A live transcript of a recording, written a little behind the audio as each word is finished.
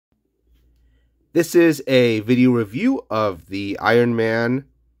This is a video review of the Ironman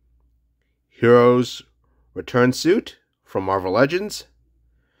Heroes Return suit from Marvel Legends.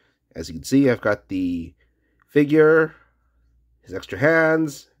 As you can see, I've got the figure, his extra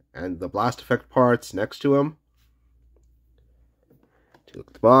hands, and the blast effect parts next to him. Take a look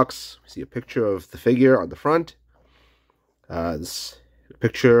at the box. We see a picture of the figure on the front. This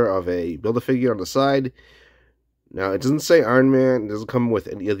picture of a Build-A-Figure on the side. Now, it doesn't say Iron Man. It doesn't come with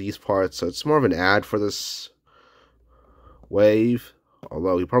any of these parts, so it's more of an ad for this wave.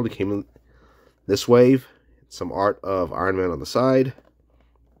 Although he probably came in this wave. Some art of Iron Man on the side.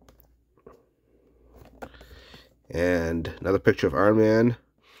 And another picture of Iron Man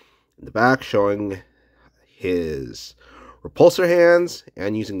in the back showing his repulsor hands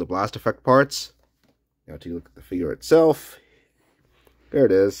and using the blast effect parts. Now take a look at the figure itself. There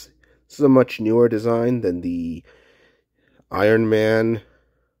it is. This is a much newer design than the Iron Man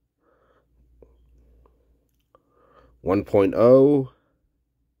 1.0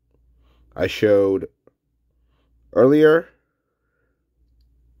 I showed earlier.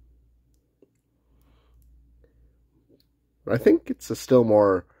 But I think it's still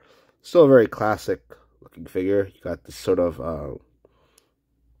a very classic looking figure. You got this sort of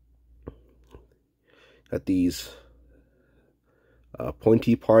got these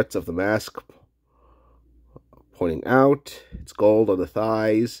pointy parts of the mask pointing out. It's gold on the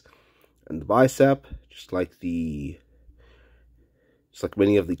thighs and the bicep, just like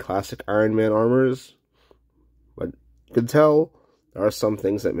many of the classic Iron Man armors. But you can tell there are some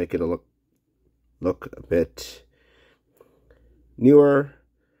things that make it look a bit newer.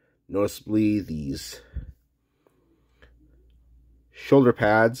 Noticeably, these shoulder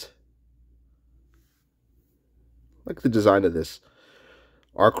pads, like the design of this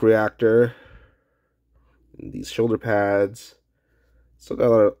arc reactor. And these shoulder pads still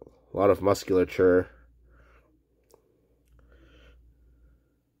got a lot of musculature.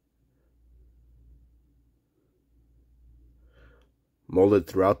 Molded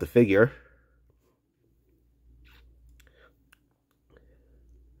throughout the figure.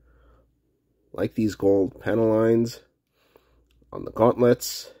 Like these gold panel lines on the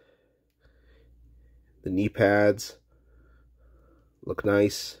gauntlets. The knee pads look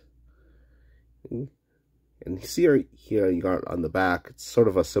nice. And you see here you got on the back, it's sort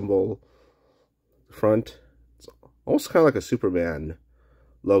of a symbol. The front, it's almost kind of like a Superman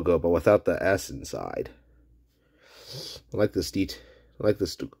logo, but without the S inside. I like this these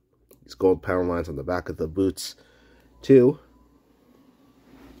gold panel lines on the back of the boots too.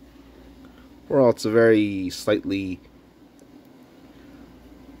 Overall, it's a very slightly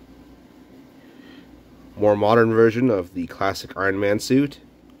more modern version of the classic Iron Man suit.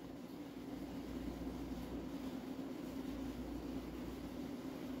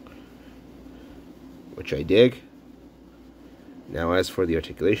 Which I dig. Now, as for the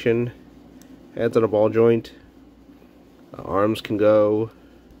articulation, head's on a ball joint. Arms can go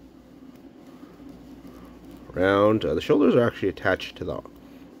around. The shoulders are actually attached to the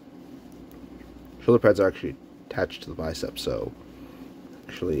shoulder pads are actually attached to the bicep, so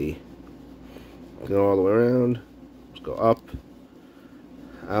actually go all the way around. Just go up,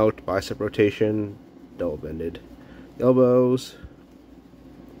 out, bicep rotation, double bended elbows,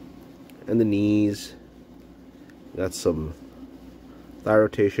 and the knees. Got some thigh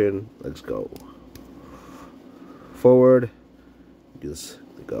rotation. Let's go forward. Do this.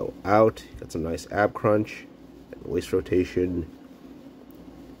 Go out. Got some nice ab crunch and waist rotation.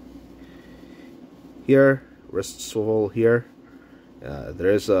 Here, wrist swivel here.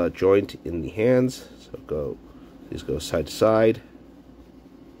 There is a joint in the hands, so these go side to side.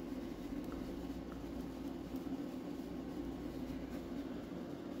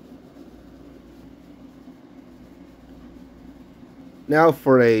 Now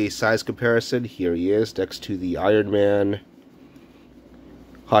for a size comparison, here he is next to the Iron Man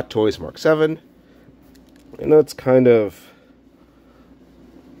Hot Toys Mark 7. I know it's kind of...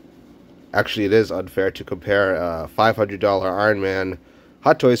 Actually, it is unfair to compare a $500 Iron Man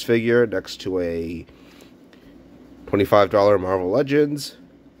Hot Toys figure next to a $25 Marvel Legends.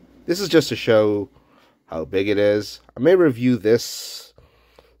 This is just to show how big it is. I may review this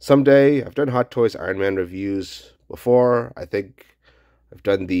someday. I've done Hot Toys Iron Man reviews before. I think I've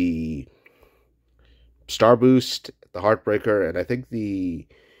done the Star Boost, the Heartbreaker, and I think the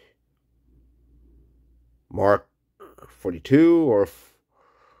Mark 42 or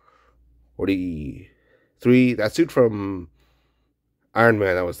 43. That suit from Iron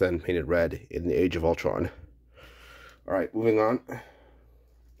Man that was then painted red in the Age of Ultron. Alright, moving on. You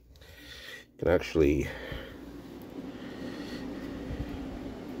can actually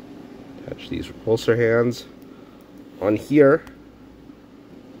Attach these repulsor hands on here.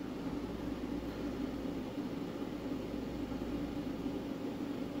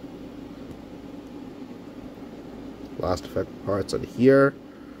 Last effect parts on here.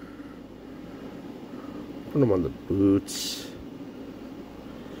 Put them on the boots,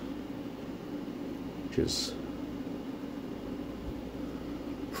 which is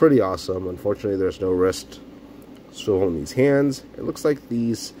pretty awesome. Unfortunately, there's no wrist swivel in these hands. It looks like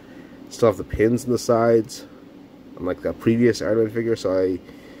these still have the pins in the sides, unlike that previous Ironman figure, so I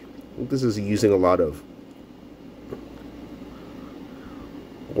think this is using a lot of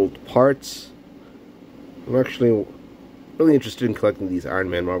old parts. I'm actually really interested in collecting these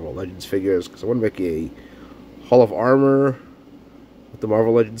Ironman Marvel Legends figures because I want to make a Hall of Armor with the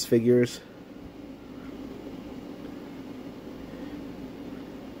Marvel Legends figures.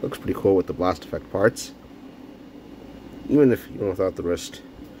 Looks pretty cool with the blast effect parts, even if without the wrist.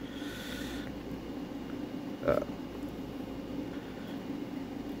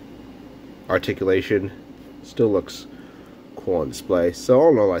 Articulation still looks cool on display. So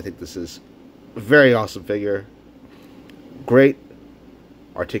all in all, I think this is a very awesome figure. Great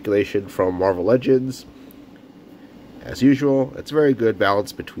articulation from Marvel Legends. As usual, it's a very good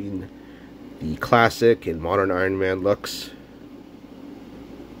balance between the classic and modern Iron Man looks.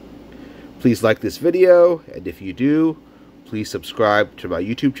 Please like this video, and if you do, please subscribe to my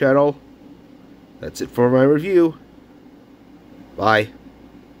YouTube channel. That's it for my review. Bye.